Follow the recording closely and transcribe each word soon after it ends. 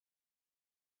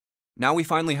Now we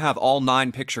finally have all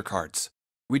 9 picture cards.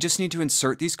 We just need to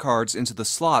insert these cards into the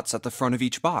slots at the front of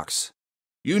each box.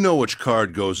 You know which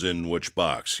card goes in which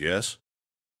box, yes?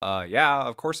 Yeah,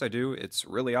 of course I do. It's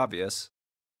really obvious.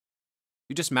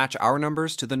 You just match our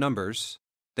numbers to the numbers,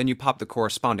 then you pop the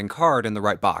corresponding card in the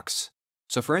right box.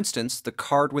 So for instance, the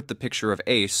card with the picture of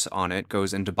Ace on it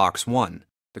goes into box 1.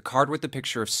 The card with the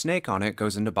picture of Snake on it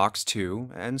goes into box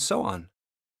 2, and so on.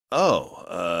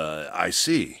 Oh, I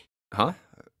see. Huh?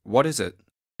 What is it?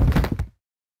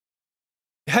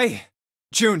 Hey!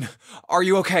 June, are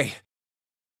you okay?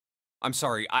 I'm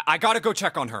sorry, I gotta go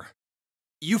check on her.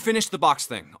 You finish the box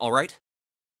thing, alright?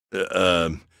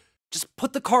 Just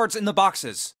put the cards in the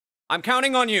boxes. I'm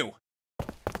counting on you.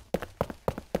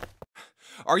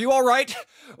 Are you alright?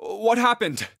 What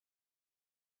happened?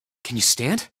 Can you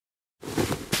stand?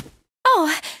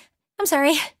 Oh, I'm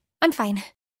sorry. I'm fine.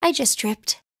 I just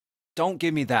tripped. Don't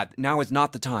give me that. Now is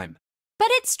not the time. But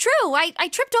it's true. I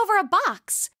tripped over a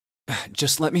box.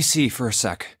 Just let me see for a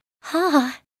sec.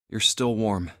 Huh. You're still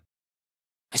warm.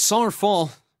 I saw her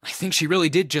fall. I think she really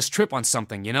did just trip on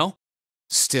something, you know?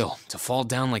 Still, to fall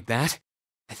down like that,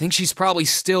 I think she's probably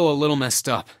still a little messed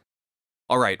up.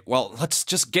 Alright, well, let's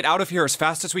just get out of here as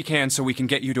fast as we can so we can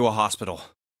get you to a hospital.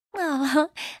 Oh,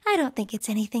 I don't think it's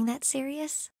anything that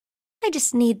serious. I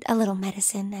just need a little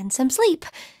medicine and some sleep,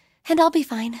 and I'll be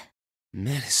fine.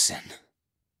 Medicine.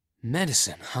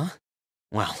 Medicine, huh?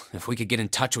 Well, if we could get in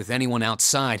touch with anyone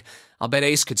outside, I'll bet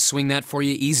Ace could swing that for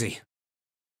you easy.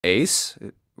 Ace?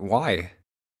 Why?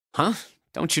 Huh?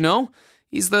 Don't you know?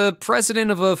 He's the president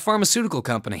of a pharmaceutical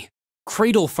company.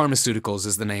 Cradle Pharmaceuticals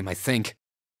is the name, I think.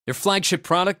 Their flagship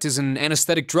product is an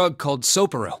anesthetic drug called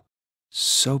Soparil.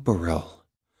 Soparil.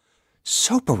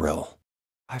 Soparil.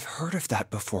 I've heard of that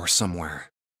before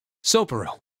somewhere.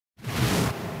 Soparil.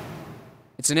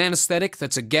 It's an anesthetic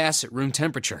that's a gas at room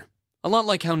temperature, a lot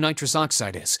like how nitrous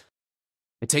oxide is.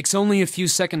 It takes only a few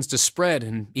seconds to spread,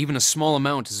 and even a small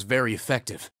amount is very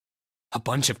effective. A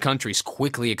bunch of countries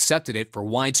quickly accepted it for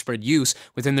widespread use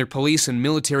within their police and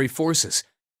military forces.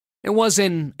 It was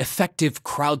an effective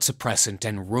crowd suppressant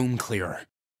and room clearer.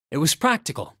 It was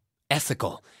practical,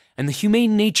 ethical, and the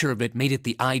humane nature of it made it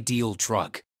the ideal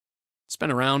drug. It's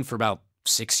been around for about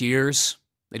 6 years.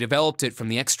 They developed it from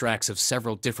the extracts of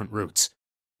several different roots.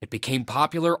 It became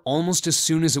popular almost as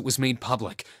soon as it was made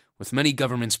public, with many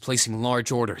governments placing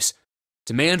large orders.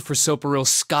 Demand for Soparil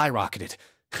skyrocketed,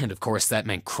 and of course that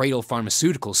meant Cradle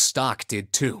Pharmaceuticals' stock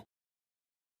did too.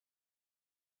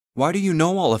 Why do you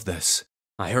know all of this?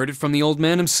 I heard it from the old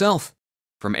man himself.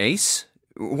 From Ace?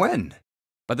 When?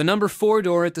 By the number 4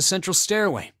 door at the central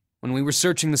stairway, when we were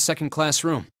searching the second-class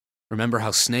room. Remember how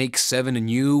Snake, Seven,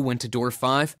 and you went to door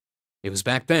 5? It was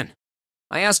back then.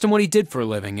 I asked him what he did for a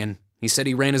living, and he said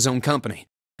he ran his own company.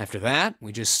 After that,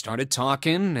 we just started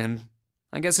talking, and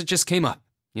I guess it just came up,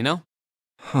 you know?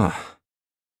 Huh.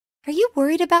 Are you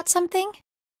worried about something?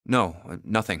 No,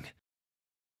 nothing.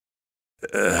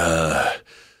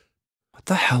 What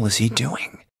the hell is he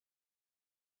doing?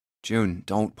 June,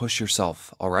 don't push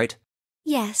yourself, alright?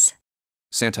 Yes.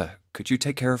 Santa, could you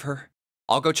take care of her?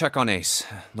 I'll go check on Ace.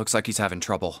 Looks like he's having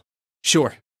trouble.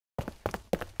 Sure.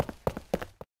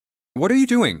 What are you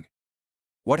doing?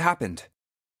 What happened?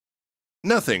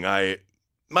 Nothing.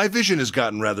 My vision has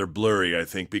gotten rather blurry, I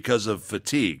think, because of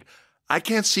fatigue. I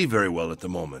can't see very well at the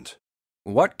moment.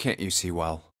 What can't you see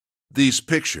well? These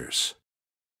pictures.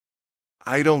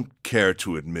 I don't care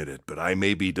to admit it, but I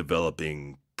may be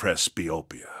developing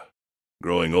presbyopia.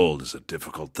 Growing old is a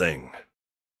difficult thing.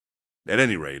 At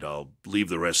any rate, I'll leave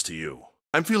the rest to you.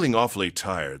 I'm feeling awfully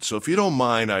tired, so if you don't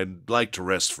mind, I'd like to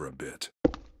rest for a bit.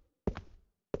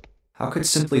 How could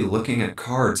simply looking at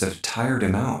cards have tired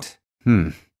him out?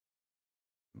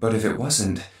 But if it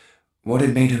wasn't, what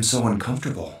had made him so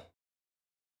uncomfortable?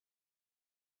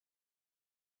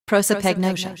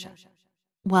 Prosopagnosia.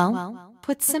 Well,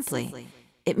 put simply,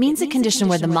 it means a condition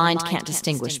where the mind can't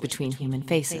distinguish between human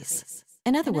faces.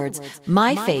 In other words,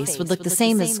 my face would look the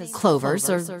same as Clover's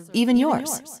or even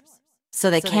yours. So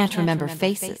they can't remember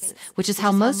faces, which is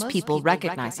how most people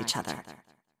recognize each other.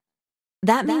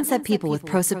 That means that people with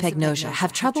prosopagnosia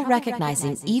have trouble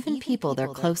recognizing even people they're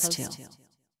close to.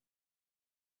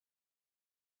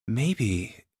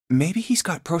 Maybe he's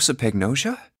got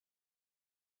prosopagnosia?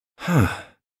 Huh.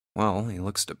 Well, he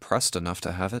looks depressed enough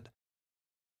to have it.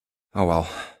 Oh well.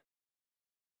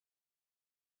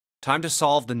 Time to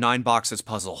solve the 9 boxes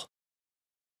puzzle.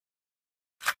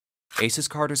 Ace's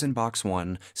card is in box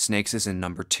 1, Snake's is in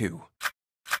number 2.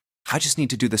 I just need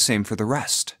to do the same for the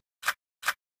rest.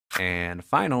 And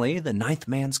finally, the 9th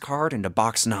man's card into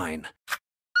box 9.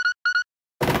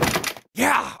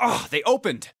 Yeah! Oh, they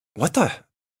opened! What the?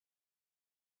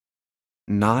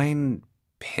 9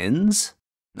 pins?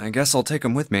 I guess I'll take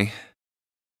them with me.